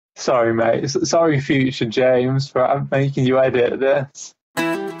Sorry, mate. Sorry, future James, for making you edit this.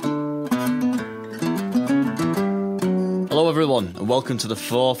 Hello everyone, and welcome to the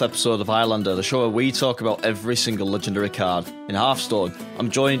 4th episode of Highlander, the show where we talk about every single legendary card in Hearthstone. I'm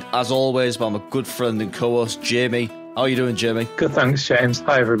joined, as always, by my good friend and co-host, Jamie. How are you doing, Jamie? Good, thanks, James.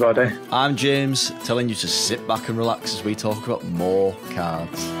 Hi, everybody. I'm James, telling you to sit back and relax as we talk about more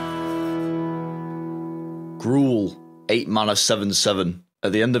cards. Gruul, 8 mana 7/7.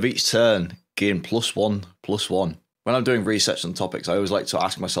 At the end of each turn, gain +1/+1. When I'm doing research on topics, I always like to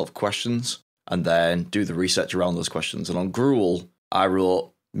ask myself questions and then do the research around those questions. And on Gruul, I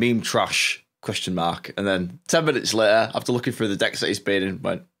wrote meme trash ? And then 10 minutes later, after looking through the decks that he's been in,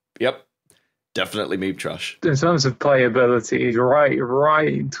 went, yep, definitely meme trash. In terms of playability, he's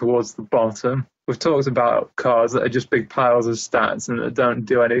right towards the bottom. We've talked about cards that are just big piles of stats and that don't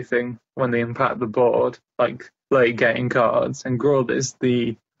do anything when they impact the board, like late game cards. And Gruul is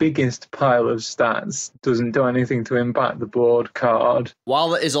the biggest pile of stats, doesn't do anything to impact the board card. While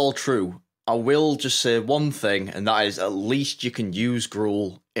that is all true, I will just say one thing, and that is at least you can use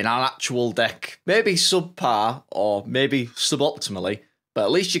Gruul in an actual deck. Maybe subpar or maybe suboptimally, but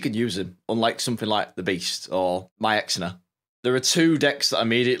at least you can use him, unlike something like the Beast or my Ysera. There are two decks that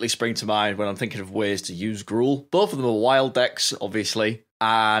immediately spring to mind when I'm thinking of ways to use Gruul. Both of them are wild decks, obviously,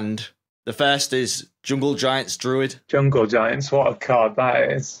 and the first is Jungle Giants Druid. Jungle Giants, what a card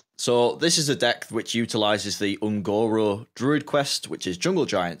that is. So this is a deck which utilises the Ungoro Druid quest, which is Jungle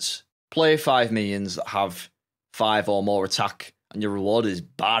Giants. Play 5 minions that have 5 or more attack, and your reward is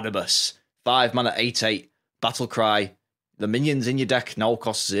Barnabas. 5 mana 8/8, Battle Cry. The minions in your deck now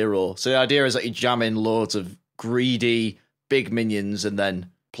cost 0. So the idea is that you jam in loads of greedy, big minions and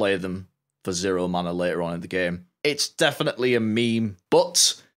then play them for 0 mana later on in the game. It's definitely a meme,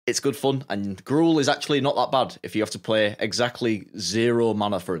 but it's good fun, and Gruul is actually not that bad if you have to play exactly 0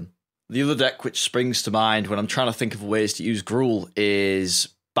 mana for him. The other deck which springs to mind when I'm trying to think of ways to use Gruul is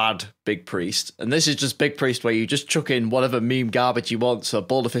Bad Big Priest. And this is just Big Priest where you just chuck in whatever meme garbage you want. So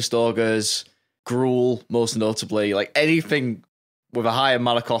Boulder Fist Augurs, Gruul, most notably, like anything with a higher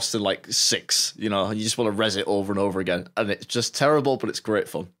mana cost than like 6, you know, you just want to res it over and over again. And it's just terrible, but it's great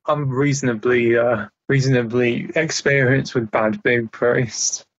fun. I'm reasonably experienced with Bad Big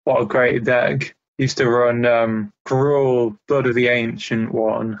Priest. What a great deck. Used to run Gruul, Blood of the Ancient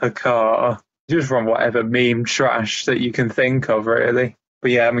One, Hogger. Just run whatever meme trash that you can think of, really. But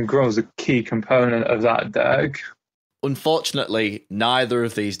yeah, I mean, Gruul's a key component of that deck. Unfortunately, neither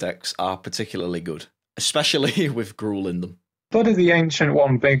of these decks are particularly good, especially with Gruul in them. Blood of the Ancient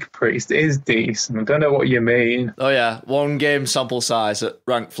One Big Priest is decent. I don't know what you mean. Oh yeah, 1 game sample size at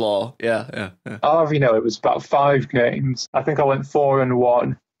rank floor. Yeah. I'll have you know, it was about 5 games. I think I went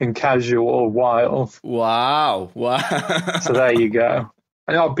 4-1 in casual wild. Wow. So there you go.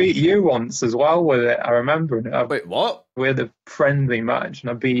 And I beat you once as well with it. I remember it. Wait, what? We had a friendly match and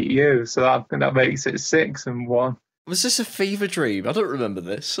I beat you. So that makes it 6-1. Was this a fever dream? I don't remember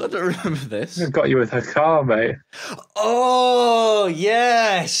this. I got you with Hogger, mate. Oh,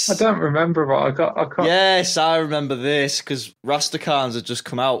 yes. I don't remember what I got. I can't. Yes, I remember this because Rastakhan's had just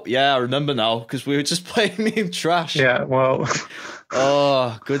come out. Yeah, I remember now because we were just playing meme trash. Yeah, well.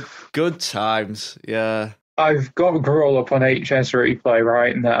 Oh, good times. Yeah. I've got Gruul up on HS Replay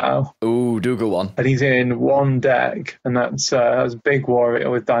right now. Ooh, do go on. And he's in 1 deck, and that's Big Warrior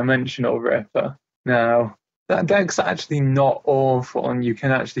with Dimensional Ripper. Now, that deck's actually not awful, and you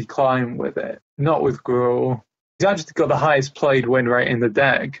can actually climb with it. Not with Gruul. He's actually got the highest played win rate in the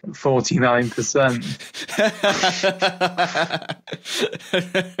deck, 49%.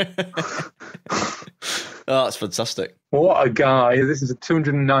 Oh, that's fantastic. What a guy. This is a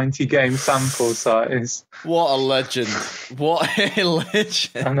 290 game sample size. What a legend. What a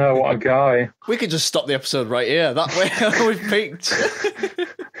legend. I know, what a guy. We could just stop the episode right here. That way we've peaked.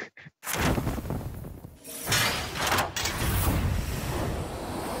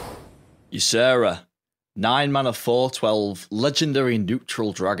 Ysera. 9 mana 4/12 legendary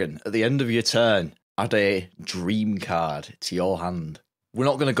neutral dragon. At the end of your turn, add a dream card to your hand. We're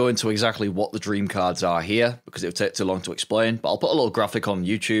not going to go into exactly what the dream cards are here because it would take too long to explain, but I'll put a little graphic on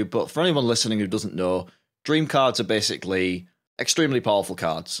YouTube. But for anyone listening who doesn't know, dream cards are basically extremely powerful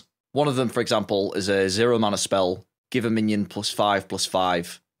cards. One of them, for example, is a 0 mana spell, give a minion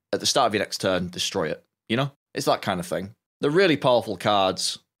 +5/+5. At the start of your next turn, destroy it. You know? It's that kind of thing. They're really powerful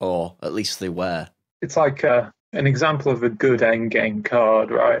cards, or at least they were. It's like an example of a good endgame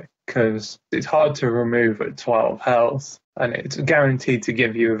card, right? Because it's hard to remove at 12 health. And it's guaranteed to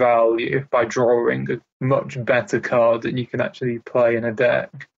give you value by drawing a much better card than you can actually play in a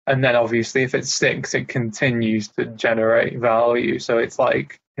deck. And then obviously if it sticks, it continues to generate value. So it's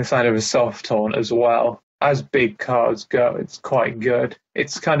like It's kind of a soft taunt as well. As big cards go, it's quite good.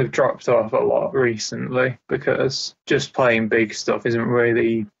 It's kind of dropped off a lot recently because just playing big stuff isn't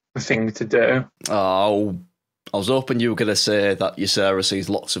really the thing to do. Oh, I was hoping you were going to say that Ysera sees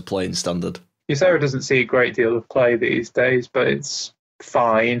lots of play in Standard. Ysera doesn't see a great deal of play these days, but it's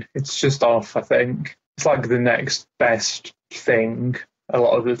fine. It's just off, I think. It's like the next best thing a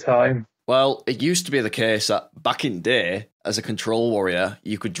lot of the time. Well, it used to be the case that back in day, as a control warrior,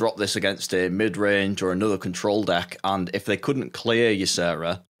 you could drop this against a mid-range or another control deck, and if they couldn't clear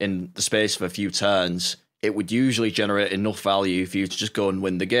Ysera in the space of a few turns, it would usually generate enough value for you to just go and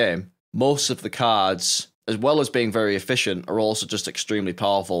win the game. Most of the cards, as well as being very efficient, are also just extremely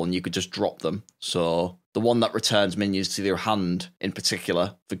powerful, and you could just drop them. So the one that returns minions to your hand, in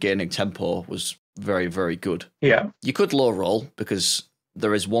particular, for gaining tempo, was very, very good. Yeah. You could low roll, because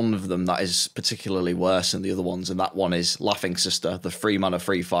there is one of them that is particularly worse than the other ones, and that one is Laughing Sister, the 3 mana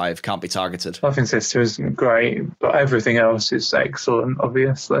 3/5, can't be targeted. Laughing Sister isn't great, but everything else is excellent,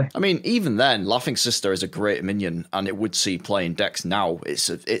 obviously. I mean, even then, Laughing Sister is a great minion, and it would see play in decks now. It's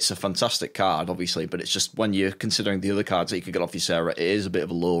a fantastic card, obviously, but it's just when you're considering the other cards that you could get off Ysera, it is a bit of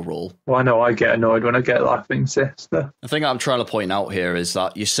a low roll. Well, I know I get annoyed when I get Laughing Sister. The thing I'm trying to point out here is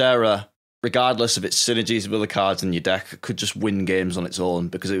that Ysera, regardless of its synergies with other cards in your deck, could just win games on its own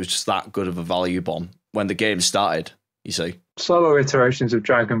because it was just that good of a value bomb when the game started, you see. Slower iterations of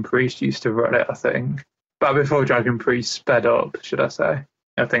Dragon Priest used to run it, I think. But before Dragon Priest sped up, should I say.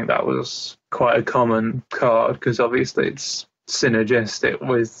 I think that was quite a common card because obviously it's synergistic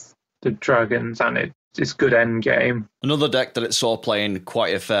with the dragons and it's good end game. Another deck that it saw playing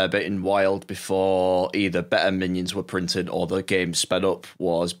quite a fair bit in Wild before either better minions were printed or the game sped up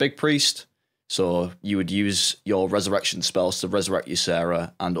was Big Priest. So you would use your resurrection spells to resurrect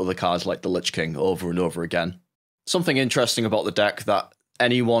Ysera and other cards like the Lich King over and over again. Something interesting about the deck that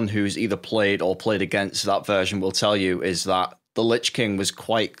anyone who's either played or played against that version will tell you is that the Lich King was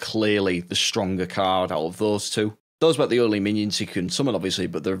quite clearly the stronger card out of those two. Those were the only minions you can summon, obviously,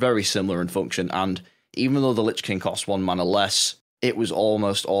 but they're very similar in function, and even though the Lich King costs 1 mana less, it was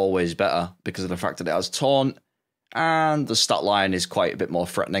almost always better because of the fact that it has Taunt, and the stat line is quite a bit more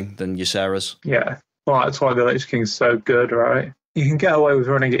threatening than Ysera's. Yeah, well, that's why the Lich King's so good, right? You can get away with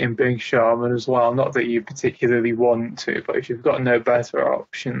running it in Big Shaman as well. Not that you particularly want to, but if you've got no better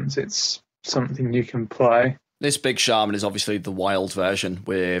options, it's something you can play. This Big Shaman is obviously the Wild version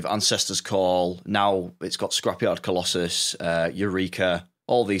with Ancestor's Call. Now it's got Scrapyard Colossus, Eureka,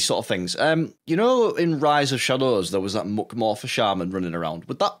 all these sort of things. You know, in Rise of Shadows, there was that Muckmorpha Shaman running around.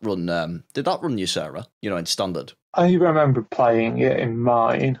 Would that run? Did that run Ysera? You know, in Standard. I remember playing it in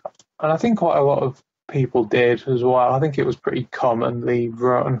mine, and I think quite a lot of people did as well. I think it was pretty commonly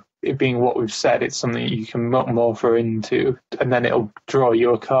run. It being what we've said, it's something you can Muckmorpha into, and then it'll draw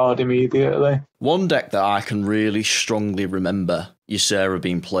you a card immediately. One deck that I can really strongly remember Ysera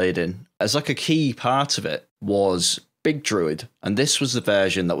being played in, as like a key part of it, was Big Druid, and this was the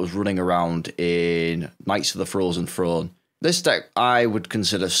version that was running around in Knights of the Frozen Throne. This deck I would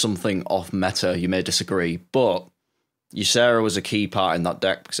consider something off meta, you may disagree, but Ysera was a key part in that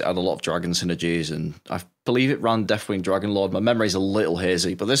deck because it had a lot of dragon synergies, and I believe it ran Deathwing Dragonlord. My memory's a little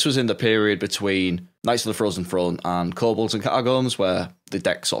hazy, but this was in the period between Knights of the Frozen Throne and Kobolds and Catacombs where the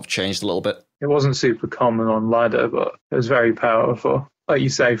deck sort of changed a little bit. It wasn't super common on ladder, but it was very powerful. Like you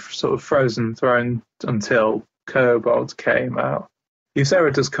say, sort of Frozen Throne until Kobolds came out.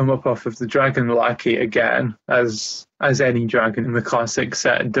 Ysera does come up off of the Dragon Lackey again, as any dragon in the classic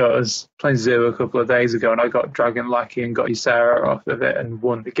set does. Played Zoo a couple of days ago, and I got Dragon Lackey and got Ysera off of it and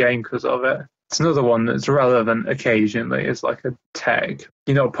won the game because of it. It's another one that's relevant occasionally as like a tech.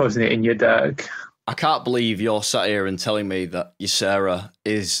 You're not putting it in your deck. I can't believe you're sat here and telling me that Ysera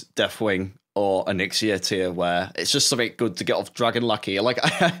is Deathwing or Onyxia tier, where it's just something good to get off Dragon Lackey. Like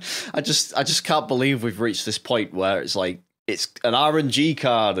I just can't believe we've reached this point where it's like it's an RNG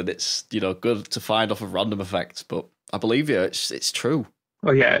card and it's, you know, good to find off of random effects. But I believe you, it's true.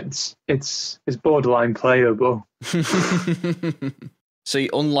 Well, yeah, it's borderline playable. See,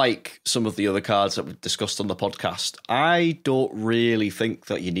 unlike some of the other cards that we've discussed on the podcast, I don't really think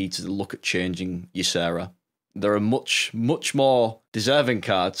that you need to look at changing Ysera. There are much, much more deserving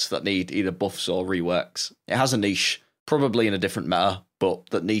cards that need either buffs or reworks. It has a niche, probably in a different meta, but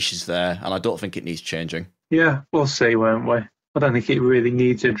that niche is there, and I don't think it needs changing. Yeah, we'll see, won't we? I don't think it really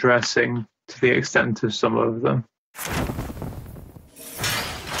needs addressing to the extent of some of them.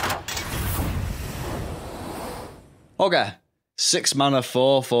 Hogger, 6 mana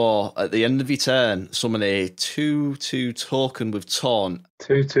 4/4. At the end of your turn, summon a 2/2 token with Taunt.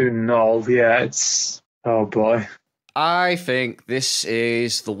 2/2 null, yeah, it's... Oh boy. I think this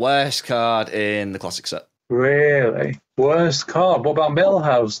is the worst card in the Classic set. Really? Worst card? What about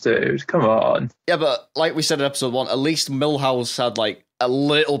Millhouse, dude? Come on. Yeah, but like we said in episode 1, at least Millhouse had like a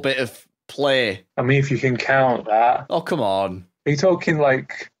little bit of play. I mean, if you can count that. Oh, come on. Are you talking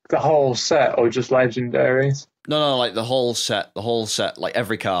like the whole set or just legendaries? No, like the whole set, like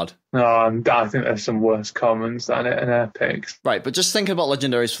every card. No, I think there's some worse commons than it and epics. Right, but just thinking about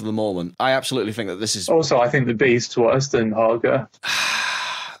legendaries for the moment, I absolutely think that this is... Also, I think the Beast's worse than Hogger.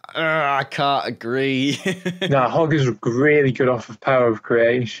 I can't agree. No, Hogger's really good off of Power of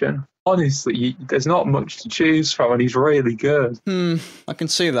Creation. Honestly, there's not much to choose from, and he's really good. I can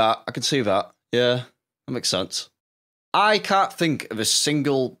see that. Yeah, that makes sense. I can't think of a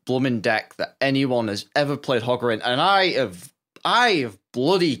single blooming deck that anyone has ever played Hogger in, and I have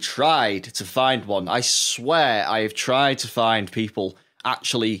bloody tried to find one. I swear I have tried to find people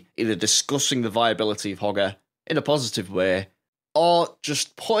actually either discussing the viability of Hogger in a positive way, or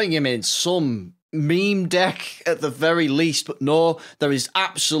just putting him in some meme deck at the very least. But no, there is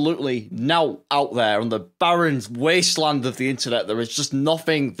absolutely no out there on the barren wasteland of the internet. There is just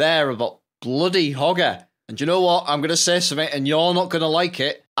nothing there about bloody Hogger. And you know what? I'm going to say something, and you're not going to like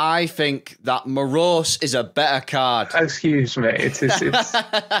it. I think that Morose is a better card. Excuse me. It's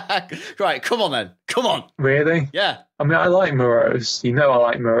Right, come on then. Come on. Really? Yeah. I mean, I like Morose. You know I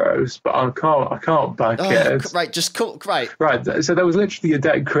like Morose, but I can't back it. Right, just come. Right. Right, so there was literally a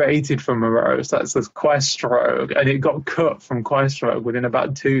deck created from Morose. That's the Quest Rogue, and it got cut from Quest Rogue within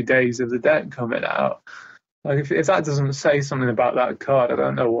about 2 days of the deck coming out. Like, if that doesn't say something about that card, I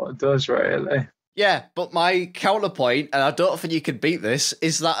don't know what does, really. Yeah, but my counterpoint, and I don't think you can beat this,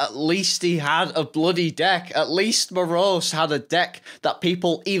 is that at least he had a bloody deck. At least Morose had a deck that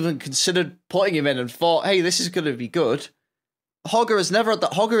people even considered putting him in and thought, hey, this is going to be good. Hogger has never had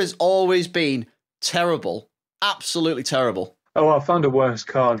that. Hogger has always been terrible. Absolutely terrible. Oh, I found a worse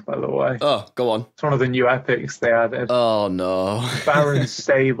card, by the way. Oh, go on. It's one of the new epics they added. Oh, no. Baron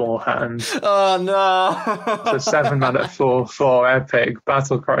Stable Hand. Oh, no. It's a 7-mana 4/4 epic.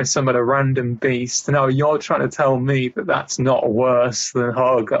 Battlecry, summon a random beast. Now, you're trying to tell me that that's not worse than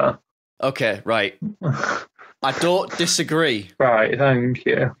Hogger. Okay, right. I don't disagree. Right, thank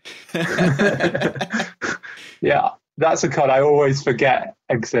you. Yeah, that's a card I always forget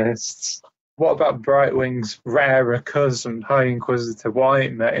exists. What about Brightwing's rarer cousin, High Inquisitor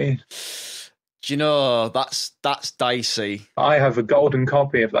White Mage? Do you know, that's dicey. I have a golden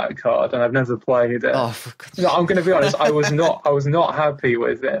copy of that card, and I've never played it. Oh, for God's No, I'm going to be honest. I was not happy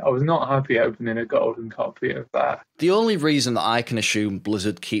with it. I was not happy opening a golden copy of that. The only reason that I can assume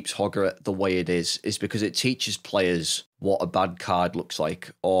Blizzard keeps Hogger the way it is because it teaches players what a bad card looks like,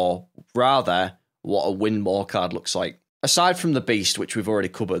 or rather, what a win more card looks like. Aside from the Beast, which we've already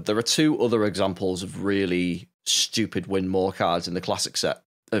covered, there are 2 other examples of really stupid win more cards in the classic set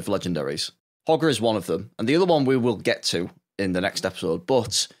of legendaries. Hogger is one of them, and the other one we will get to in the next episode,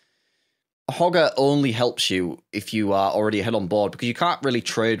 but Hogger only helps you if you are already ahead on board, because you can't really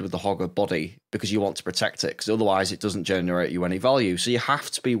trade with the Hogger body because you want to protect it, because otherwise it doesn't generate you any value, so you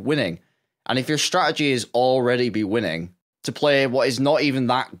have to be winning. And if your strategy is already be winning, to play what is not even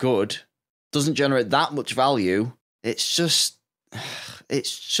that good, doesn't generate that much value, it's just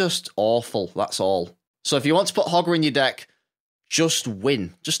awful, that's all. So if you want to put Hogger in your deck, just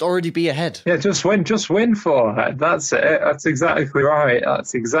win. Just already be ahead. Yeah, just win forehead. That's it. That's exactly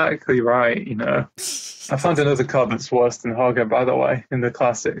right, you know. I found another card that's worse than Hogger, by the way, in the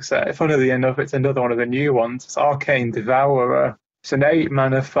classic set. Funnily enough, it's another one of the new ones. It's Arcane Devourer. It's an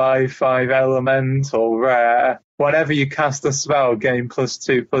 8-mana 5/5 elemental rare. Whenever you cast a spell, gain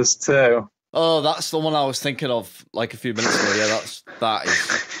 +2/+2. Oh, that's the one I was thinking of like a few minutes ago. Yeah, that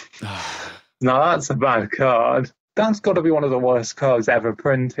is. No, that's a bad card. That's got to be one of the worst cards ever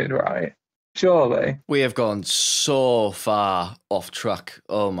printed, right? Surely. We have gone so far off track.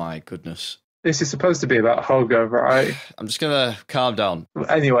 Oh my goodness. This is supposed to be about Hogger, right? I'm just going to calm down.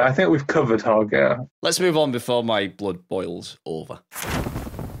 Anyway, I think we've covered Hogger. Let's move on before my blood boils over.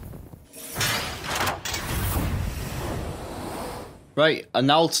 Right, and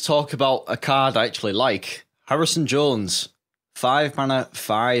now to talk about a card I actually like. Harrison Jones. 5-mana,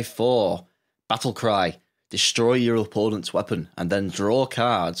 5/4. Battle Cry. Destroy your opponent's weapon and then draw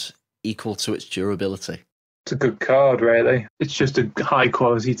cards equal to its durability. It's a good card, really. It's just a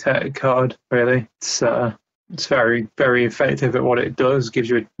high-quality tech card, really. It's very, very effective at what it does. Gives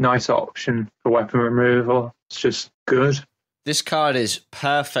you a nice option for weapon removal. It's just good. This card is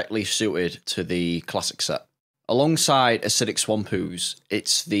perfectly suited to the classic set. Alongside Acidic Swamp Ooze,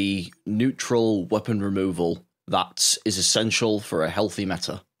 it's the neutral weapon removal that is essential for a healthy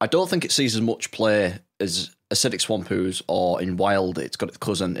meta. I don't think it sees as much play as Acidic Swamp Ooze, or in Wild, it's got its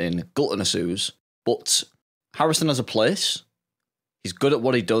cousin in Gluttonous Ooze. But Harrison has a place. He's good at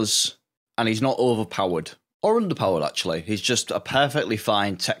what he does, and he's not overpowered. Or underpowered, actually. He's just a perfectly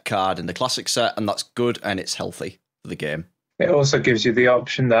fine tech card in the classic set, and that's good and it's healthy for the game. It also gives you the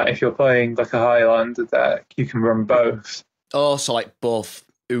option that if you're playing like a Highlander deck, you can run both. Oh, so like both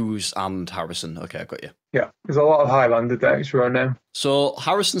Ooze and Harrison. Okay, I got you. Yeah, there's a lot of Highlander decks running. So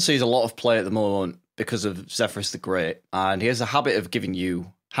Harrison sees a lot of play at the moment because of Zephyrus the Great, and he has a habit of giving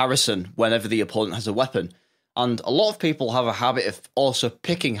you Harrison whenever the opponent has a weapon. And a lot of people have a habit of also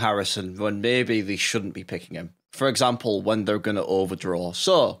picking Harrison when maybe they shouldn't be picking him. For example, when they're going to overdraw.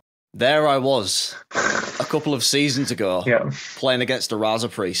 So, there I was a couple of seasons ago playing against a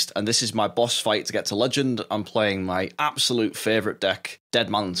Raza Priest, and this is my boss fight to get to Legend. I'm playing my absolute favourite deck, Dead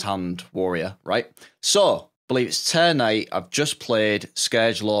Man's Hand Warrior, right? So, I believe it's turn 8, I've just played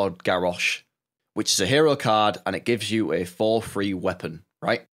Scourge Lord Garrosh, which is a hero card, and it gives you a 4/3 weapon,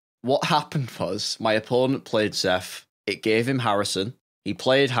 right? What happened was, my opponent played Zeph, it gave him Harrison, he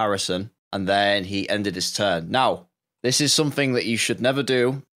played Harrison, and then he ended his turn. Now, this is something that you should never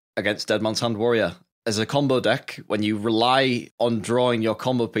do against Dead Man's Hand Warrior. As a combo deck, when you rely on drawing your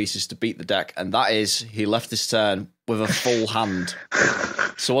combo pieces to beat the deck, and that is, he left his turn with a full hand.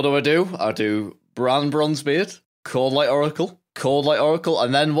 So what do? I do Bran Bronzebeard, Cold Light Oracle,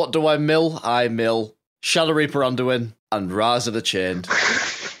 and then what do I mill? I mill Shadow Reaper Anduin and Raza the Chained.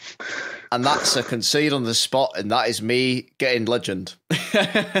 And that's a concede on the spot, and that is me getting Legend.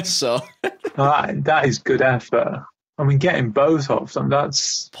 So that is good effort. I mean, getting both of them,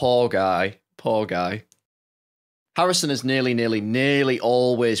 that's... Poor guy. Harrison is nearly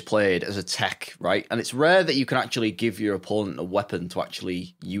always played as a tech, right? And it's rare that you can actually give your opponent a weapon to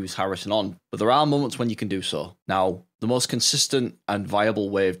actually use Harrison on, but there are moments when you can do so. Now, the most consistent and viable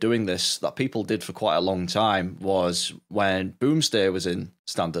way of doing this that people did for quite a long time was when Boomstay was in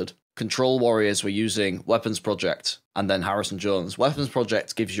Standard. Control Warriors were using Weapons Project and then Harrison Jones. Weapons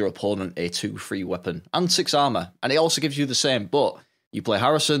Project gives your opponent a 2/3 weapon and 6 armor, and it also gives you the same, but you play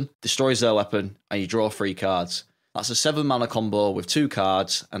Harrison, destroys their weapon, and you draw 3 cards. That's a 7-mana combo with 2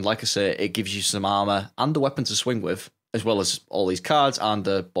 cards, and like I say, it gives you some armor and a weapon to swing with, as well as all these cards and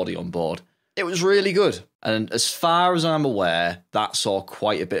a body on board. It was really good, and as far as I'm aware, that saw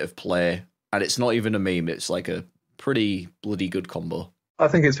quite a bit of play, and it's not even a meme, it's like a pretty bloody good combo. I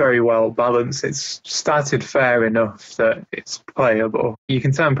think it's very well balanced. It's statted fair enough that it's playable. You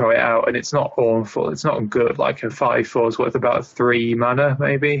can tempo it out and it's not awful. It's not good. Like a 5/4 is worth about 3 mana,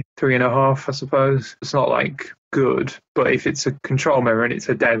 maybe 3.5, I suppose. It's not like good, but if it's a control mirror and it's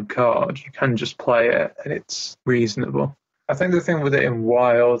a dead card, you can just play it and it's reasonable. I think the thing with it in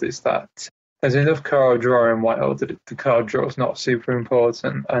Wild is that there's enough card draw in Wild that the card draw is not super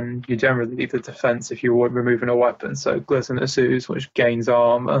important, and you generally need the defense if you're removing a weapon. So Gluttonous Ooze, which gains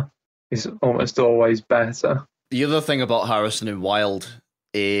armor, is almost always better. The other thing about Harrison in Wild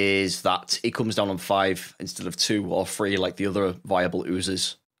is that he comes down on 5 instead of 2 or 3 like the other viable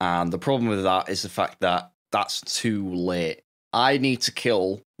oozes. And the problem with that is the fact that that's too late. I need to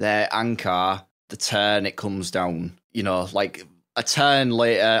kill their Ankar the turn it comes down. You know, like a turn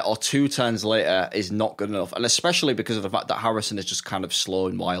later or 2 turns later is not good enough. And especially because of the fact that Harrison is just kind of slow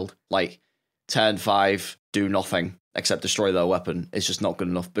and Wild. Like, turn 5, do nothing except destroy their weapon. It's just not good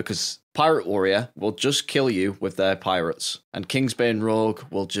enough because Pirate Warrior will just kill you with their pirates. And Kingsbane Rogue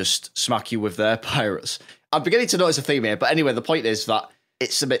will just smack you with their pirates. I'm beginning to notice a theme here, but anyway, the point is that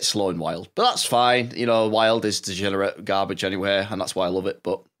it's a bit slow and Wild. But that's fine. You know, Wild is degenerate garbage anyway, and that's why I love it.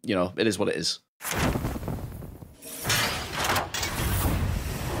 But, you know, it is what it is.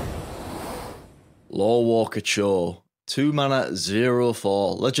 Lorewalker Cho. 2 mana,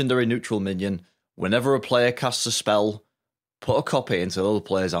 0/4, legendary neutral minion. Whenever a player casts a spell, put a copy into the other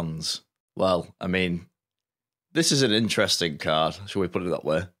player's hands. Well, I mean, this is an interesting card, shall we put it that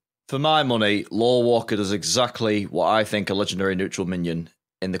way? For my money, Lorewalker does exactly what I think a legendary neutral minion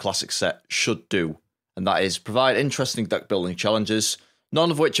in the classic set should do, and that is provide interesting deck building challenges,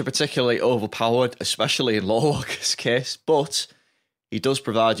 none of which are particularly overpowered, especially in Lorewalker's case, but he does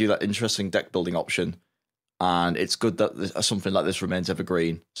provide you that interesting deck building option. And it's good that something like this remains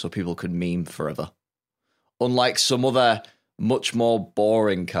evergreen, so people can meme forever. Unlike some other, much more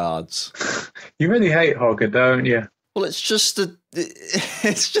boring cards. You really hate Hogger, don't you? Well, it's just a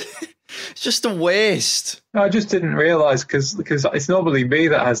waste. I just didn't realise because it's normally me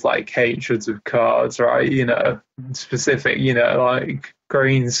that has like hatreds of cards, right? You know, specific, you know, like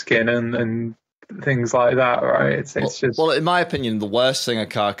Greenskin and things like that, right? It's just... Well, in my opinion, the worst thing a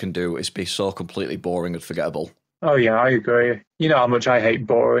card can do is be so completely boring and forgettable. Oh yeah, I agree. You know how much I hate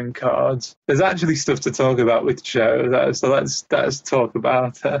boring cards. There's actually stuff to talk about with Cho, so let's talk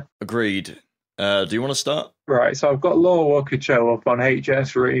about it. Agreed. Do you want to start? Right, so I've got Lorewalker Cho up on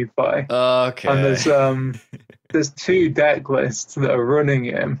HS Replay. Okay. And there's 2 deck lists that are running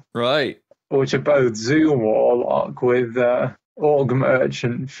him. Right. Which are both Zoo Warlock with Org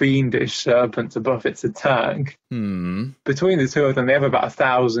Merchant, Fiendish Serpent to buff its attack. Between the 2 of them, they have about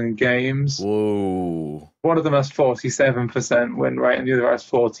 1,000 games. Whoa. One of them has 47% win rate and the other has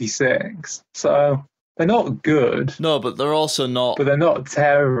 46. So they're not good. No, but they're also not. But they're not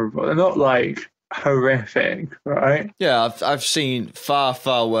terrible. They're not like horrific, right? Yeah, I've seen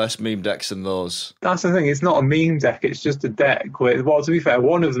far worse meme decks than those. That's the thing. It's not a meme deck. It's just a deck with. Well, to be fair,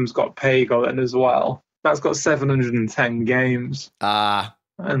 one of them's got Pagan as well. That's got 710 games.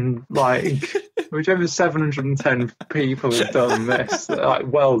 And like, whichever 710 people have done this,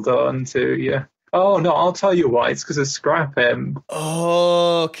 like, well done to you. Oh, no, I'll tell you why. It's because of Scrap Him.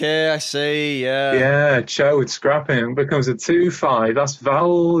 Oh, okay, I see, yeah. Yeah, Cho with Scrap Him becomes a 2/5. That's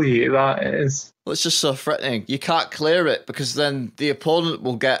value, that is. Well, it's just so threatening. You can't clear it because then the opponent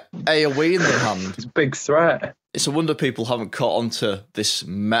will get AoE in their hand. It's a big threat. It's a wonder people haven't caught on to this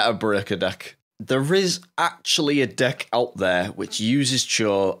Meta Breaker deck. There is actually a deck out there which uses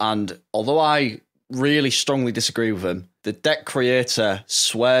Cho, and although I really strongly disagree with him, the deck creator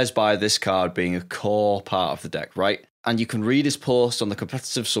swears by this card being a core part of the deck, right? And you can read his post on the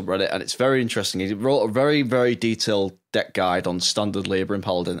competitive subreddit, and it's very interesting. He wrote a very, very detailed deck guide on standard Labour and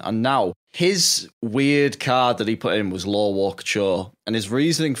Paladin, and now his weird card that he put in was Lorewalker Cho, and his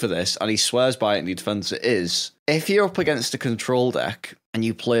reasoning for this, and he swears by it and he defends it, is if you're up against a control deck and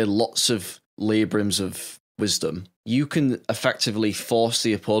you play lots of Labrums of Wisdom, you can effectively force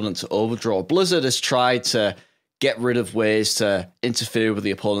the opponent to overdraw. Blizzard has tried to get rid of ways to interfere with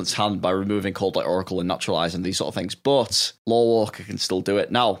the opponent's hand by removing Cold Light Oracle and Naturalizing, these sort of things, but Lorewalker can still do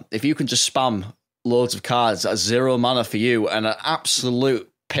it. Now, if you can just spam loads of cards at 0 mana for you and an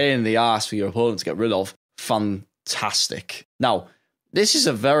absolute pain in the ass for your opponent to get rid of, fantastic. Now, this is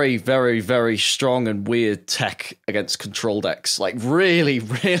a very, very, very strong and weird tech against control decks. Like, really,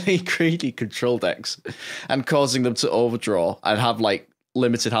 really greedy control decks. And causing them to overdraw and have, like,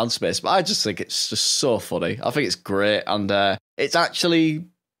 limited hand space. But I just think it's just so funny. I think it's great. And it's actually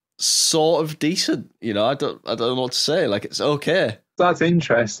sort of decent. You know, I don't know what to say. Like, it's okay. That's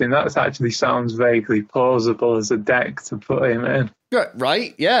interesting. That actually sounds vaguely plausible as a deck to put him in.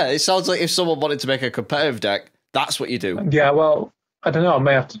 Right? Yeah. It sounds like if someone wanted to make a competitive deck, that's what you do. Yeah, well, I don't know. I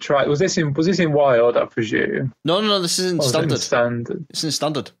may have to try. Was this in Wild, I presume? No. This is in Standard. Standard. It's in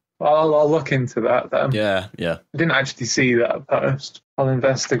Standard. I'll look into that then. Yeah. I didn't actually see that post. I'll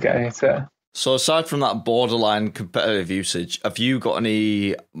investigate it. So aside from that borderline competitive usage, have you got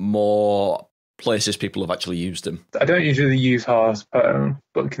any more places people have actually used him? I don't usually use Hearthstone,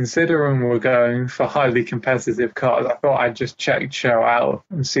 but considering we're going for highly competitive cards, I thought I'd just check Cho out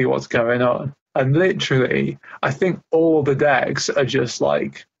and see what's going on. And literally, I think all the decks are just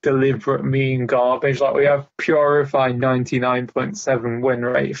like deliberate mean garbage. Like we have Purify 99.7 win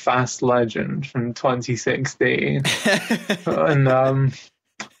rate Fast Legend from 2016. And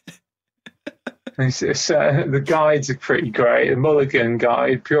the guides are pretty great. The Mulligan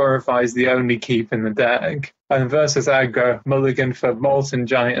guide, Purify is the only keep in the deck. And versus aggro, Mulligan for Molten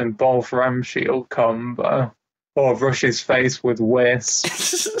Giant and Bolf Ramshield combo. Or Rush's Face with Wisp.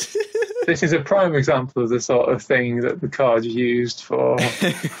 This is a prime example of the sort of thing that the card's used for.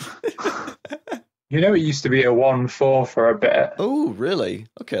 You know, it used to be a 1/4 for a bit. Oh, really?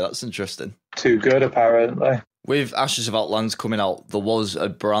 Okay, that's interesting. Too good, apparently. With Ashes of Outlands coming out, there was a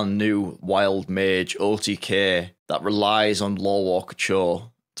brand new Wild Mage OTK that relies on Lorewalker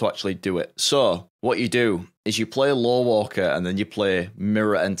Cho to actually do it. So, what you do is you play Lorewalker and then you play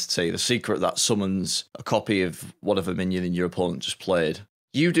Mirror Entity, the secret that summons a copy of whatever minion your opponent just played.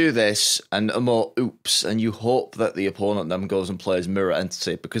 You do this and emote oops, and you hope that the opponent then goes and plays Mirror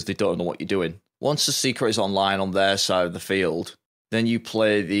Entity because they don't know what you're doing. Once the secret is online on their side of the field, then you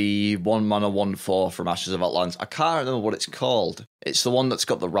play the 1 mana 1/4 from Ashes of Outlands. I can't remember what it's called. It's the one that's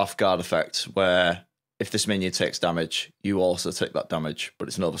got the Wrathguard effect, where if this minion takes damage, you also take that damage, but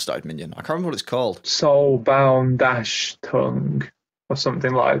it's an overstated minion. I can't remember what it's called. Soulbound Dash Tongue. Or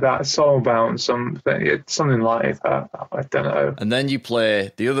something like that. Soulbound something. Something like that. I don't know. And then you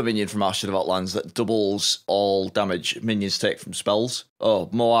play the other minion from Ashes of Outlands that doubles all damage minions take from spells. Oh,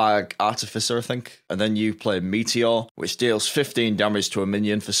 Moag Artificer, I think. And then you play Meteor, which deals 15 damage to a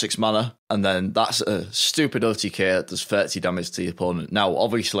minion for 6 mana. And then that's a stupid OTK that does 30 damage to the opponent. Now,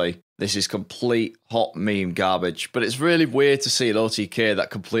 obviously, this is complete hot meme garbage, but it's really weird to see an OTK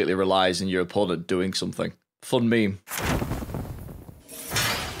that completely relies on your opponent doing something. Fun meme.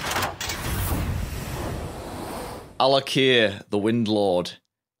 Alakir, the Windlord.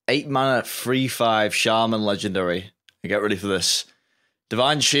 8 mana, 3/5 Shaman legendary. Get ready for this.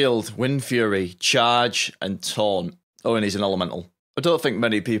 Divine Shield, Wind Fury, Charge, and Taunt. Oh, and he's an elemental. I don't think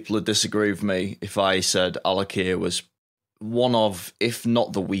many people would disagree with me if I said Alakir was one of, if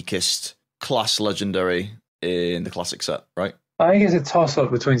not the weakest, class legendary in the classic set, right? I think it's a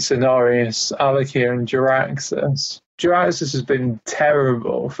toss-up between Cenarius, Alakir, and Jaraxxus. Jaraxxus has been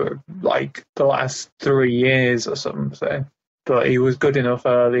terrible for like the last 3 years or something, but he was good enough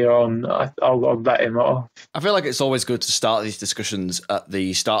earlier on. I'll let him off. I feel like it's always good to start these discussions at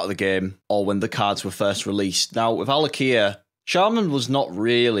the start of the game or when the cards were first released. Now, with Alakir, Shaman was not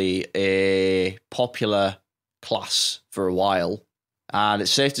really a popular class for a while, and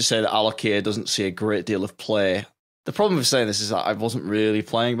it's safe to say that Alakir doesn't see a great deal of play. The problem with saying this is that I wasn't really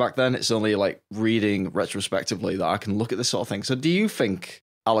playing back then. It's only like reading retrospectively that I can look at this sort of thing. So do you think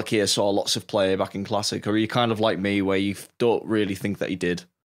Alakir saw lots of play back in Classic, or are you kind of like me where you don't really think that he did?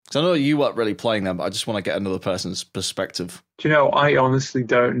 Because I know you weren't really playing them, but I just want to get another person's perspective. Do you know, I honestly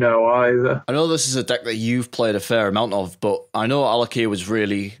don't know either. I know this is a deck that you've played a fair amount of, but I know Alakir was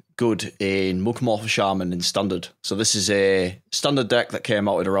really good in Muckmorpher Shaman in Standard. So this is a Standard deck that came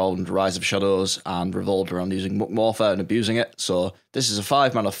out in around Rise of Shadows and revolved around using Muckmorpher and abusing it. So this is a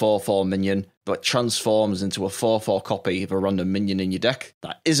 5 mana 4/4 minion that transforms into a 4/4 copy of a random minion in your deck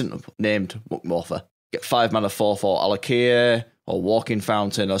that isn't named Muckmorpher. Get 5 mana 4/4 Alakir or Walking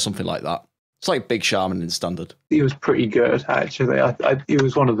Fountain or something like that. It's like Big Shaman in Standard. He was pretty good, actually. He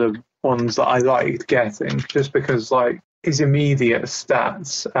was one of the ones that I liked getting, just because, like, his immediate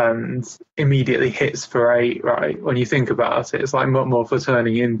stats and immediately hits for 8, right? When you think about it, it's like Muckmorpher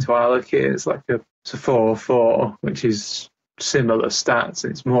turning into Alakir. It's like it's a 4/4, which is similar stats.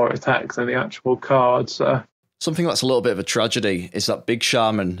 It's more attack than the actual card, so... Something that's a little bit of a tragedy is that Big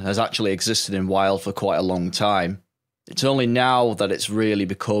Shaman has actually existed in Wild for quite a long time. It's only now that it's really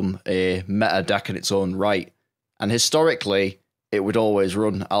become a meta deck in its own right. And historically, it would always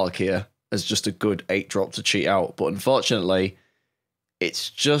run Alakir as just a good 8-drop to cheat out. But unfortunately, it's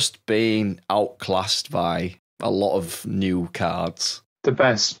just been outclassed by a lot of new cards. The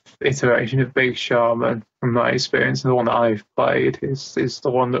best iteration of Big Shaman, from my experience, and the one that I've played, is the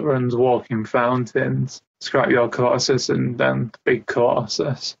one that runs Walking Fountains, Scrapyard Colossus, and then Big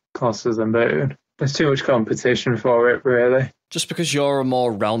Colossus, Colossus the Moon. There's too much competition for it, really. Just because you're a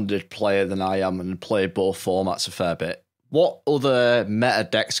more rounded player than I am and play both formats a fair bit, what other meta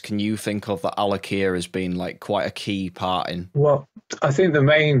decks can you think of that Alakir has been like quite a key part in? Well, I think the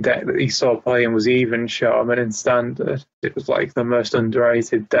main deck that he saw playing was Even Shaman in Standard. It was like the most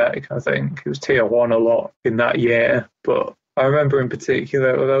underrated deck, I think. It was tier 1 a lot in that year. But I remember in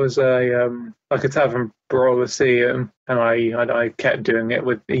particular, there was a Tavern Brawliseum, and I kept doing it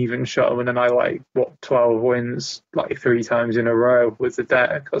with Even Shaman, and I 12 wins 3 times in a row with the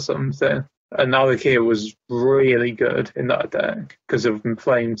deck or something. And Alakir was really good in that deck because of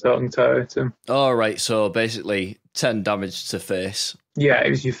Flame Tongue Totem. Oh, right. So basically 10 damage to face. Yeah, it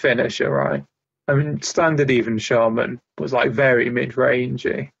was your finisher, right? I mean, Standard Even Shaman was very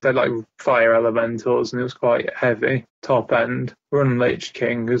mid-rangey. They had fire elementals and it was quite heavy. Top end. Run Lich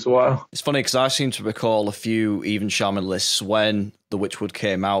King as well. It's funny because I seem to recall a few Even Shaman lists when the Witchwood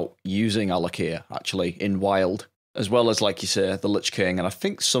came out using Alakir, actually, in Wild. As well as, like you say, the Lich King. And I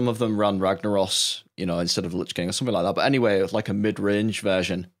think some of them ran Ragnaros, instead of the Lich King or something like that. But anyway, it was like a mid-range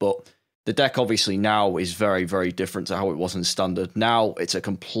version. But the deck obviously now is very, very different to how it was in Standard. Now it's a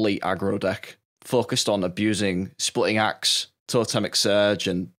complete aggro deck, focused on abusing Splitting Axe, Totemic Surge,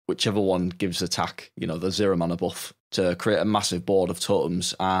 and whichever one gives attack, the 0 mana buff, to create a massive board of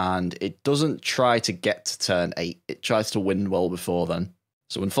totems. And it doesn't try to get to turn 8. It tries to win well before then.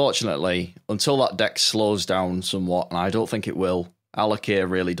 So unfortunately, until that deck slows down somewhat, and I don't think it will, Alakir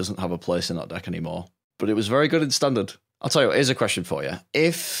really doesn't have a place in that deck anymore. But it was very good in Standard. I'll tell you what, here's a question for you.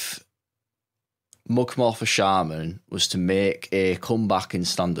 If Muckmorpher Shaman was to make a comeback in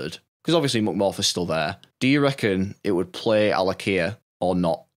Standard, because obviously Muckmorpher's still there, do you reckon it would play Alakir or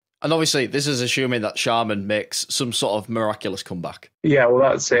not? And obviously, this is assuming that Shaman makes some sort of miraculous comeback. Yeah, well,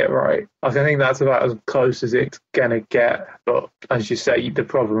 that's it, right? I think that's about as close as it's going to get. But as you say, the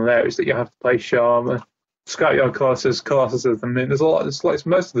problem there is that you have to play Shaman. Scrapyard Colossus of the Mint. There's a lot. It's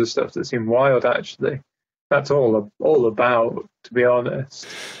most of the stuff that's in Wild, actually. That's all about, to be honest.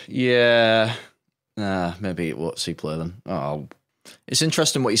 Yeah. Maybe what's he play then? Oh, it's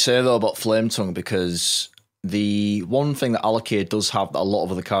interesting what you say, though, about Flame Tongue, because the one thing that Alakir does have that a lot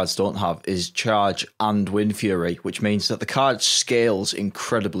of other cards don't have is Charge and Wind Fury, which means that the card scales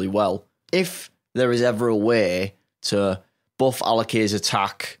incredibly well. If there is ever a way to buff Alakir's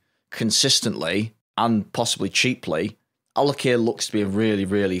attack consistently and possibly cheaply, Alakir looks to be a really,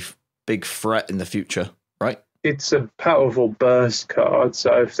 really big threat in the future, right? It's a powerful burst card,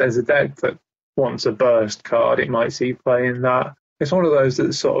 so if there's a deck that wants a burst card, it might see play in that. It's one of those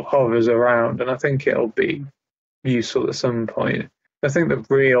that sort of hovers around, and I think it'll be useful at some point. I think the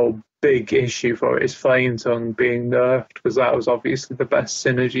real big issue for it is Flame Tongue being nerfed, because that was obviously the best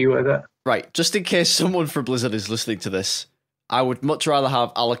synergy with it. Right, just in case someone from Blizzard is listening to this, I would much rather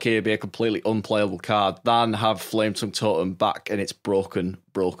have Alakir be a completely unplayable card than have Flame Tongue Totem back in its broken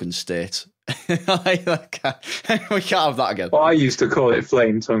state. We can't have that again. Well, I used to call it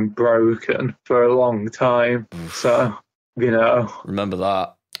Flame Tongue Broken for a long time, so, you know. Remember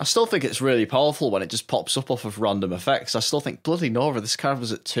that. I still think it's really powerful when it just pops up off of random effects. I still think, bloody Nora, this card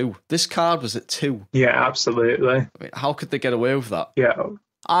was at 2. This card was at 2. Yeah, absolutely. I mean, how could they get away with that? Yeah.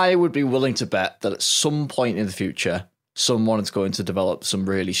 I would be willing to bet that at some point in the future, someone is going to develop some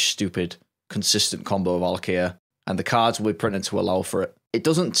really stupid, consistent combo of Alakir, and the cards will be printed to allow for it. It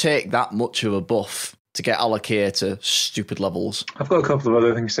doesn't take that much of a buff to get Alakir to stupid levels. I've got a couple of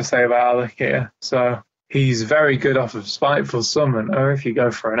other things to say about Alakir. So, he's very good off of Spiteful Summoner if you go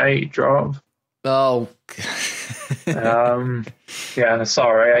for an 8-drop. Oh. Yeah,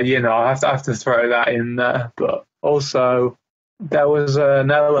 sorry. You know, I have to throw that in there. But also, there was an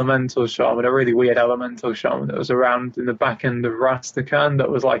elemental shaman, a really weird elemental shaman that was around in the back end of Rastakhan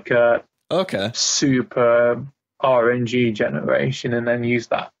that was like a super RNG generation, and then used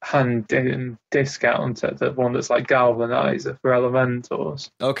that hand discount at the one that's like Galvanizer for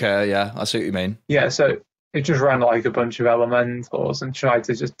elementals. Okay, yeah, I see what you mean. Yeah, so it just ran like a bunch of elementals and tried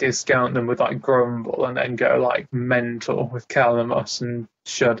to just discount them with like Grumble and then go like mental with Calamus and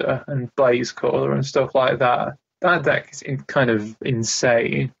Shudder and Blazecaller and stuff like that. That deck is kind of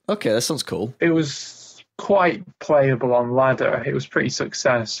insane. Okay, that sounds cool. It was quite playable on ladder. It was pretty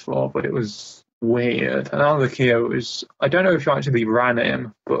successful, but it was weird. And Alakir was, I don't know if you actually ran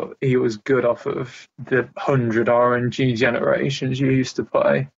him, but he was good off of the 100 RNG generations you used to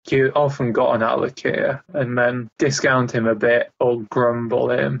play. You often got an Alakir and then discount him a bit or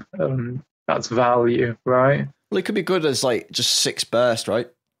grumble him. That's value, right? Well, it could be good as like just 6 burst, right?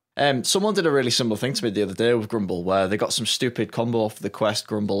 Someone did a really similar thing to me the other day with Grumble, where they got some stupid combo off the quest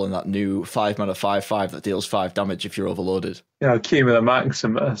Grumble and that new 5-mana 5/5 that deals 5 damage if you're overloaded. Yeah, Cumula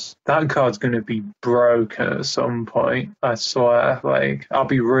Maximus. That card's going to be broken at some point, I swear. Like, I'll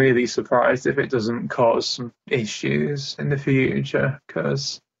be really surprised if it doesn't cause some issues in the future,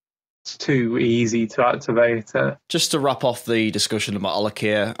 because it's too easy to activate it. Just to wrap off the discussion about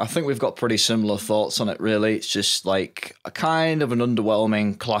Alakir, I think we've got pretty similar thoughts on it, really. It's just like a kind of an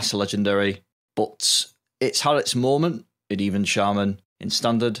underwhelming class legendary, but it's had its moment in Even Shaman in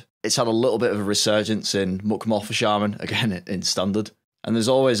Standard. It's had a little bit of a resurgence in Muckmorpha Shaman, again in Standard. And there's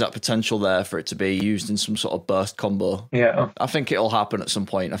always that potential there for it to be used in some sort of burst combo. Yeah. I think it'll happen at some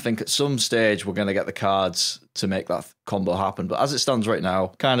point. I think at some stage we're going to get the cards to make that combo happen. But as it stands right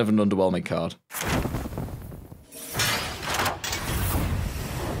now, kind of an underwhelming card.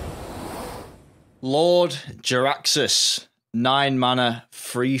 Lord Jaraxxus, 9 mana,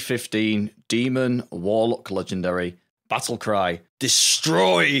 3/15, Demon, Warlock Legendary. Battle cry,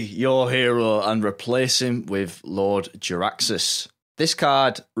 destroy your hero and replace him with Lord Jaraxxus. This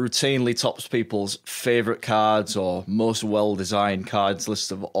card routinely tops people's favourite cards or most well-designed cards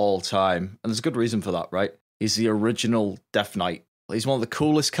list of all time. And there's a good reason for that, right? He's the original Death Knight. He's one of the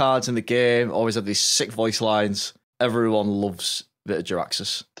coolest cards in the game, always had these sick voice lines. Everyone loves a bit of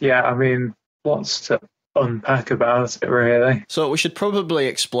Jaraxxus. Yeah, I mean, lots to unpack about it, really. So we should probably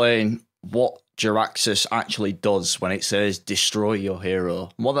explain what Jaraxxus actually does when it says destroy your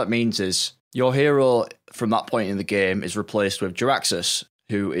hero. And what that means is your hero from that point in the game is replaced with Jaraxxus,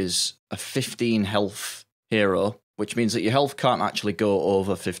 who is a 15 health hero, which means that your health can't actually go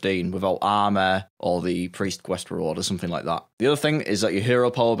over 15 without armor or the priest quest reward or something like that. The other thing is that your hero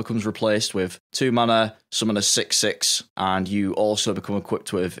power becomes replaced with 2 mana, summon a 6/6, and you also become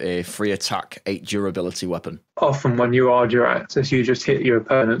equipped with a 3 attack, 8 durability weapon. Often when you are Jaraxxus, you just hit your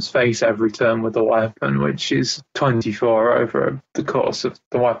opponent's face every turn with a weapon, which is 24 over the course of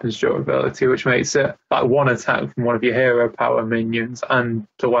the weapon's durability, which makes it like 1 attack from one of your hero power minions and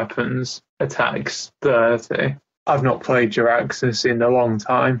the weapon's attacks 30. I've not played Jaraxxus in a long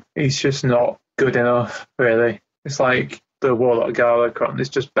time. He's just not good enough, really. It's like the Warlock Galacron is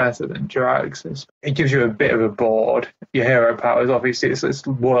just better than Jaraxxus. It gives you a bit of a board. Your hero power is obviously it's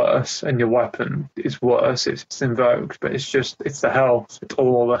worse, and your weapon is worse if it's invoked, but it's the health. It's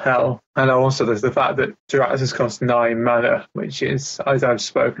all the health. And also there's the fact that Jaraxxus costs 9 mana, which is, as I've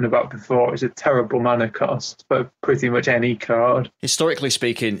spoken about before, is a terrible mana cost for pretty much any card. Historically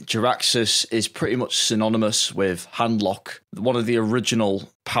speaking, Jaraxxus is pretty much synonymous with Handlock, one of the original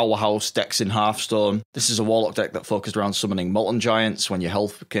powerhouse decks in Hearthstone. This is a Warlock deck that focused around summoning Molten Giants when your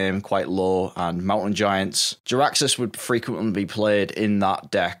health became quite low, and Mountain Giants. Jaraxxus would frequently be played in that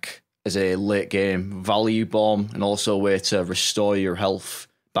deck as a late game value bomb and also a way to restore your health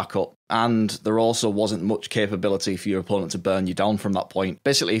back up. And there also wasn't much capability for your opponent to burn you down from that point.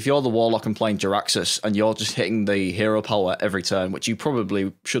 Basically, if you're the Warlock and playing Jaraxxus and you're just hitting the hero power every turn, which you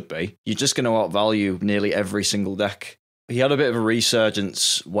probably should be, you're just going to outvalue nearly every single deck. He had a bit of a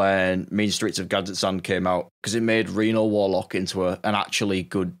resurgence when Mean Streets of Gadgetzan came out, because it made Reno Warlock into an actually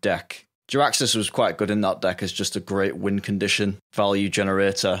good deck. Jaraxxus was quite good in that deck as just a great win condition value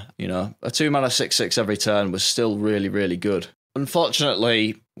generator. You know, a 2-mana 6/6 every turn was still really, really good.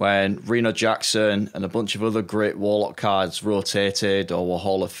 Unfortunately, when Reno Jackson and a bunch of other great Warlock cards rotated or were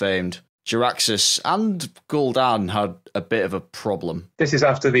Hall of Famed, Jaraxxus and Gul'dan had a bit of a problem. This is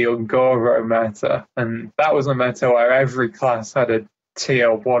after the Ungoro meta, and that was a meta where every class had a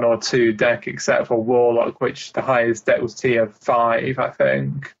tier 1 or 2 deck except for Warlock, which the highest deck was tier 5, I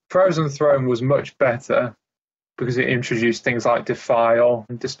think. Frozen Throne was much better because it introduced things like Defile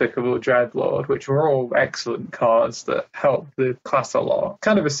and Despicable Dreadlord, which were all excellent cards that helped the class a lot.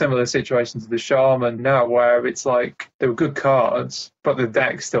 Kind of a similar situation to the Shaman now, where it's like they were good cards, but the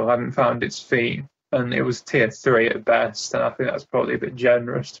deck still hadn't found its feet. And it was tier 3 at best, and I think that's probably a bit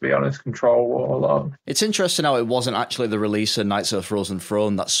generous, to be honest, Control Warlock. It's interesting how it wasn't actually the release of Knights of the Frozen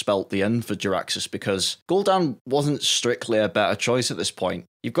Throne that spelt the end for Jaraxxus, because Gul'dan wasn't strictly a better choice at this point.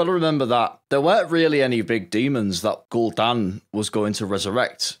 You've got to remember that there weren't really any big demons that Gul'dan was going to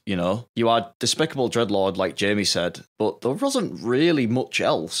resurrect, you know? You had Despicable Dreadlord, like Jamie said, but there wasn't really much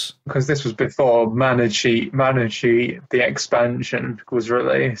else. Because this was before Mana Cheat, the expansion, was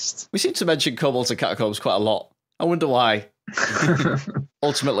released. We seem to mention Kobolds and Catacombs quite a lot. I wonder why.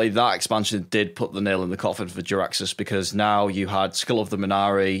 Ultimately, that expansion did put the nail in the coffin for Jaraxxus, because now you had Skull of the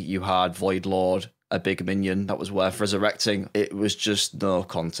Minari, you had Voidlord, a big minion that was worth resurrecting. It was just no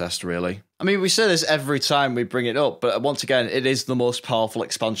contest, really. I mean, we say this every time we bring it up, but once again, it is the most powerful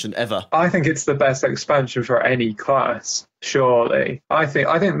expansion ever. I think it's the best expansion for any class, surely. I think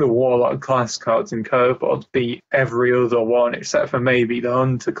the Warlock class cards in Kobolds beat every other one except for maybe the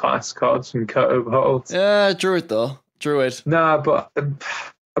Hunter class cards in Kobolds. Yeah, Druid though. Druid. Nah, but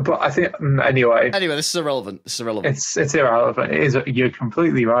I think anyway. Anyway, this is irrelevant. It's irrelevant. You're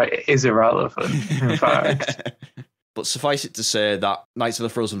completely right. It is irrelevant, in fact. But suffice it to say that Knights of the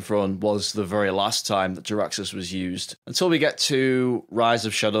Frozen Throne was the very last time that Jaraxxus was used. Until we get to Rise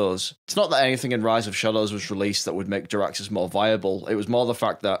of Shadows. It's not that anything in Rise of Shadows was released that would make Jaraxxus more viable. It was more the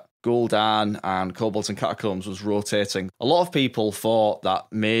fact that Gul'dan and Kobolds and Catacombs was rotating. A lot of people thought that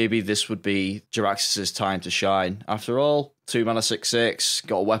maybe this would be Jaraxxus' time to shine. After all, 2-mana 6/6,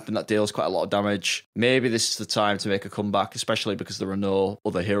 got a weapon that deals quite a lot of damage. Maybe this is the time to make a comeback, especially because there are no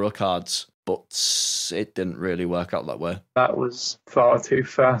other hero cards. But it didn't really work out that way. That was far too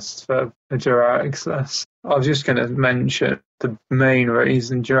fast for Jaraxxus. I was just going to mention the main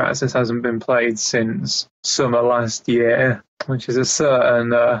reason Jaraxxus hasn't been played since summer last year, which is a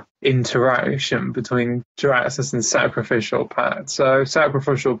certain interaction between Jaraxxus and Sacrificial Pact. So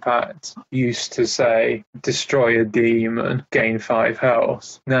Sacrificial Pact used to say, destroy a demon, gain 5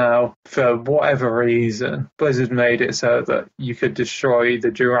 health. Now, for whatever reason, Blizzard made it so that you could destroy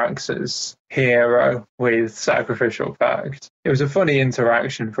the Jaraxxus hero with Sacrificial Pact. It was a funny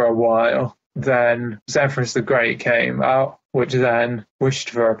interaction for a while. Then Zephrys the Great came out, which then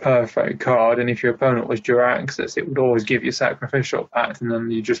wished for a perfect card, and if your opponent was Jaraxxus, it would always give you Sacrificial Pact, and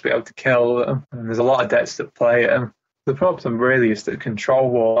then you'd just be able to kill them. And there's a lot of decks that play them. The problem really is that Control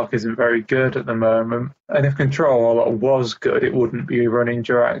Warlock isn't very good at the moment. And if Control Warlock was good, it wouldn't be running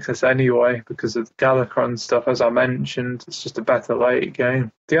Jaraxxus anyway, because of the Galakrond stuff, as I mentioned. It's just a better late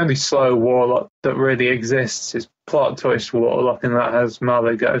game. The only slow Warlock that really exists is Plot Twist Warlock, and that has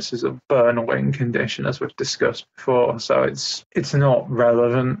Malygos as a burn win condition, as we've discussed before. So it's not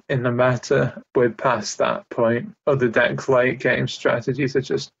relevant in the meta. We're past that point. Other decks' late game strategies are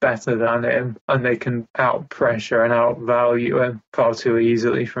just better than him, and they can out pressure and outvalue him far too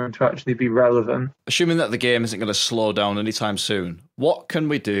easily for him to actually be relevant. Assuming that the game isn't going to slow down anytime soon, what can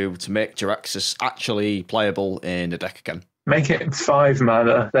we do to make Jaraxxus actually playable in a deck again? Make it 5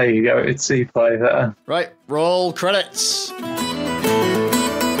 mana. There you go. It's C-play there. Right, roll credits.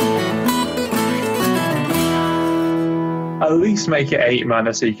 At least make it 8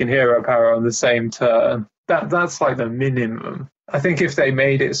 mana so you can hero power on the same turn. That's like the minimum. I think if they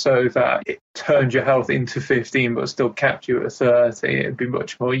made it so that it turned your health into 15 but still kept you at 30, it'd be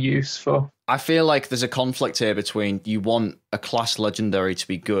much more useful. I feel like there's a conflict here between you want a class legendary to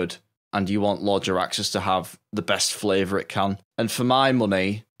be good and you want Lord Jaraxxus to have the best flavour it can. And for my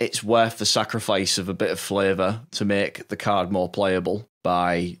money, it's worth the sacrifice of a bit of flavour to make the card more playable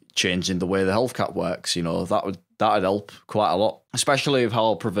by changing the way the health cap works. You know, that'd help quite a lot, especially with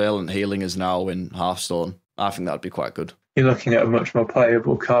how prevalent healing is now in Hearthstone. I think that'd be quite good. You're looking at a much more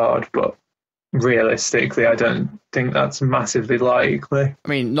playable card, but realistically, I don't think that's massively likely. I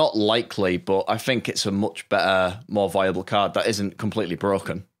mean, not likely, but I think it's a much better, more viable card that isn't completely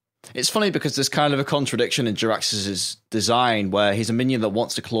broken. It's funny because there's kind of a contradiction in Jaraxxus' design where he's a minion that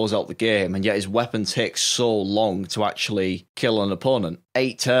wants to close out the game, and yet his weapon takes so long to actually kill an opponent.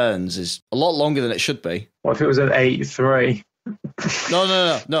 8 turns is a lot longer than it should be. What if it was an 8-3?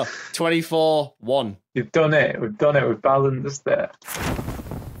 No. 24-1. You've done it. We've done it. We've balanced it.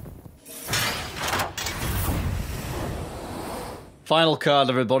 Final card,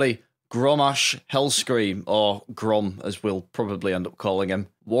 everybody. Grommash Hellscream, or Grom, as we'll probably end up calling him.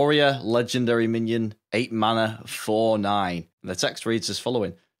 Warrior, legendary minion, 8 mana, 4/9. And the text reads as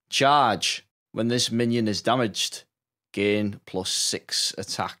following. Charge. When this minion is damaged, gain +6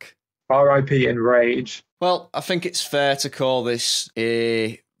 attack. RIP Enrage. Well, I think it's fair to call this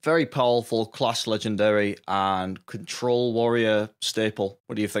a very powerful class legendary and control warrior staple.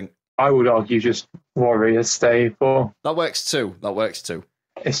 What do you think? I would argue just warrior staple. That works too.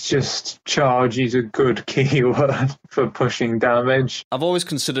 It's just charge is a good keyword for pushing damage. I've always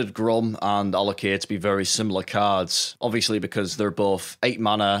considered Grom and Alakir to be very similar cards, obviously because they're both 8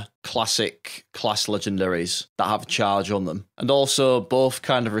 mana classic class legendaries that have charge on them. And also both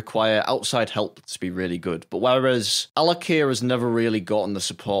kind of require outside help to be really good. But whereas Alakir has never really gotten the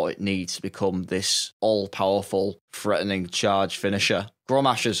support it needs to become this all-powerful, threatening charge finisher,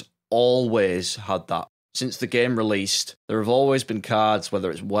 Grommash has always had that. Since the game released, there have always been cards,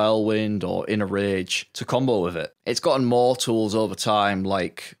 whether it's Whirlwind or Inner Rage, to combo with it. It's gotten more tools over time,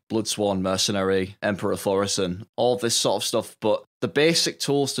 like Bloodsworn Mercenary, Emperor Thaurissan, all this sort of stuff, but the basic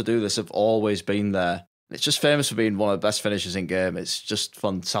tools to do this have always been there. It's just famous for being one of the best finishers in game. It's just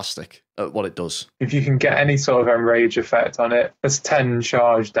fantastic at what it does. If you can get any sort of enrage effect on it, that's 10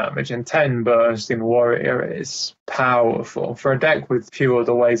 charge damage and 10 burst in warrior is powerful. For a deck with few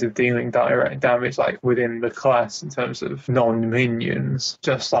other ways of dealing direct damage, like within the class in terms of non-minions,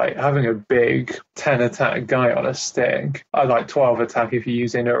 just like having a big 10 attack guy on a stick, I like 12 attack if you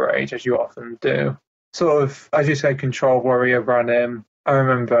use Inner Rage, as you often do. Sort of, as you say, control warrior ran in. I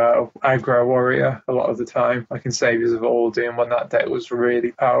remember aggro warrior a lot of the time, like in Saviors of Aldian, when that deck was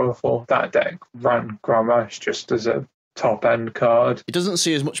really powerful. That deck ran Grommash just as a top-end card. He doesn't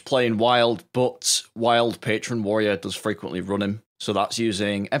see as much play in Wild, but Wild Patron Warrior does frequently run him. So that's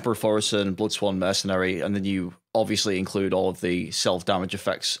using Emperor Thaurissan, Bloodsworn Mercenary, and then you obviously include all of the self-damage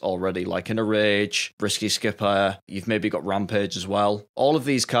effects already, like Inner Rage, Risky Skipper, you've maybe got Rampage as well. All of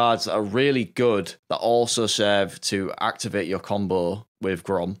these cards are really good that also serve to activate your combo with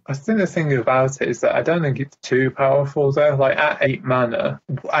Grom. I think the thing about it is that I don't think it's too powerful though. Like at 8 mana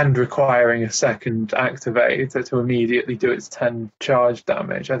and requiring a second activator to immediately do its 10 charge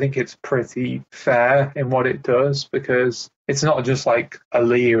damage, I think it's pretty fair in what it does, because it's not just like a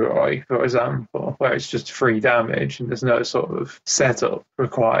Leroy, for example, where it's just free damage and there's no sort of setup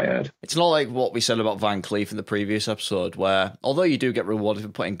required. It's not like what we said about Van Cleef in the previous episode, where although you do get rewarded for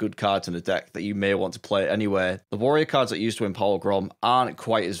putting good cards in a deck that you may want to play anyway, the warrior cards that used to empower Grom aren't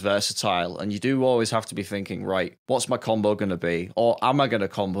quite as versatile, and you do always have to be thinking, right, what's my combo going to be? Or am I going to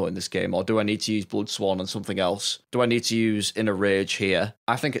combo in this game? Or do I need to use Bloodsworn on something else? Do I need to use Inner Rage here?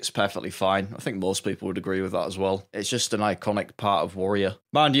 I think it's perfectly fine. I think most people would agree with that as well. It's just an iconic part of Warrior.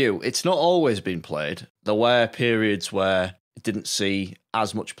 Mind you, it's not always been played. There were periods where it didn't see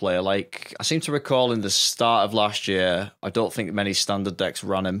as much play. Like, I seem to recall in the start of last year, I don't think many standard decks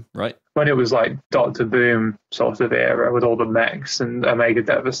ran him, right? When it was like Dr. Boom sort of era with all the mechs and Omega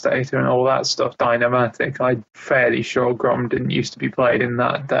Devastator and all that stuff, Dynamatic, I'm fairly sure Grom didn't used to be played in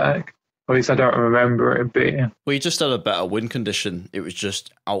that deck. At least I don't remember it being. Well, you just had a better win condition. It was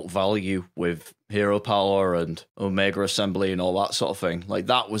just outvalue with hero power and Omega Assembly and all that sort of thing. Like,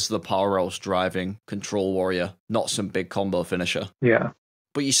 that was the powerhouse driving Control Warrior, not some big combo finisher. Yeah.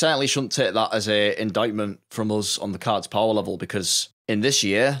 But you certainly shouldn't take that as an indictment from us on the card's power level, because in this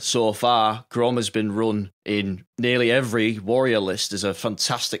year, so far, Grom has been run in nearly every Warrior list as a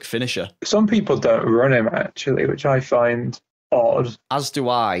fantastic finisher. Some people don't run him, actually, which I find odd. As do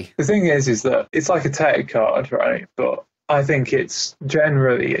I. The thing is that it's like a tech card, right? But I think it's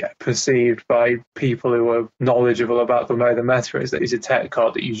generally perceived by people who are knowledgeable about the way the meta is that he's a tech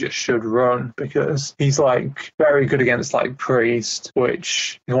card that you just should run, because he's like very good against like Priest,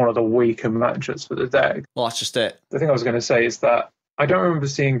 which is one of the weaker matchups for the deck. Well, that's just it. The thing I was going to say is that I don't remember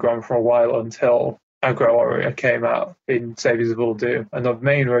seeing Grom for a while until Aggro Warrior came out in Saviors of Uldu, and the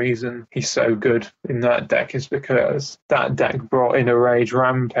main reason he's so good in that deck is because that deck brought in a Rage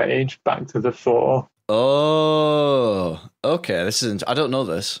Rampage back to the fore. Oh, okay. I don't know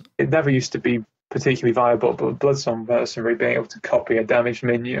this. It never used to be particularly viable, but Bloodstorm Mercenary being able to copy a damaged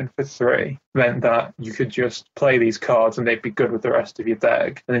minion for 3 meant that you could just play these cards and they'd be good with the rest of your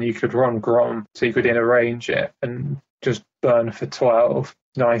deck. And then you could run Grom, so you could interrange it and just burn for 12.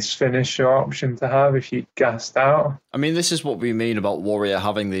 Nice finisher option to have if you gassed out. I mean, this is what we mean about Warrior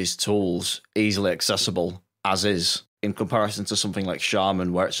having these tools easily accessible as is, in comparison to something like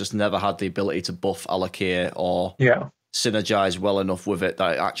Shaman, where it's just never had the ability to buff Alakir or synergize well enough with it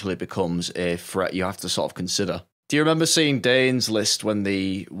that it actually becomes a threat you have to sort of consider. Do you remember seeing Dane's list when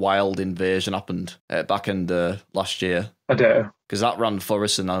the wild invasion happened back in last year? I do. Because that ran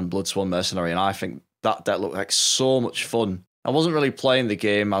Forresten and Bloodsworn Mercenary, and I think that deck looked like so much fun. I wasn't really playing the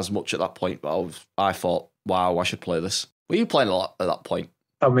game as much at that point, but I thought, wow, I should play this. Were you playing a lot at that point?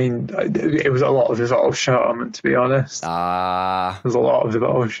 I mean, it was a lot of the sort of Shaman, to be honest. There's a lot of the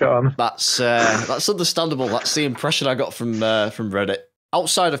sort of Shaman. That's understandable. That's the impression I got from Reddit.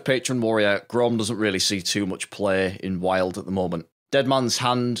 Outside of Patron Warrior, Grom doesn't really see too much play in Wild at the moment. Dead Man's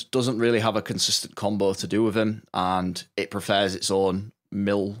Hand doesn't really have a consistent combo to do with him, and it prefers its own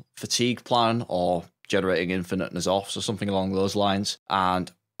mill fatigue plan or generating infinite N'Zoths or something along those lines.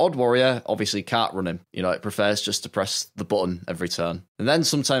 And Odd Warrior obviously can't run him. You know, it prefers just to press the button every turn. And then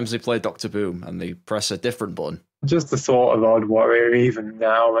sometimes they play Dr. Boom and they press a different button. Just the thought of Odd Warrior even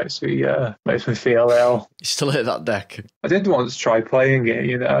now makes me feel ill. You still hit that deck? I did once try playing it,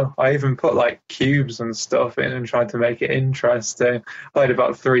 you know. I even put like cubes and stuff in and tried to make it interesting. Played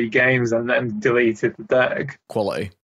about 3 games and then deleted the deck. Quality.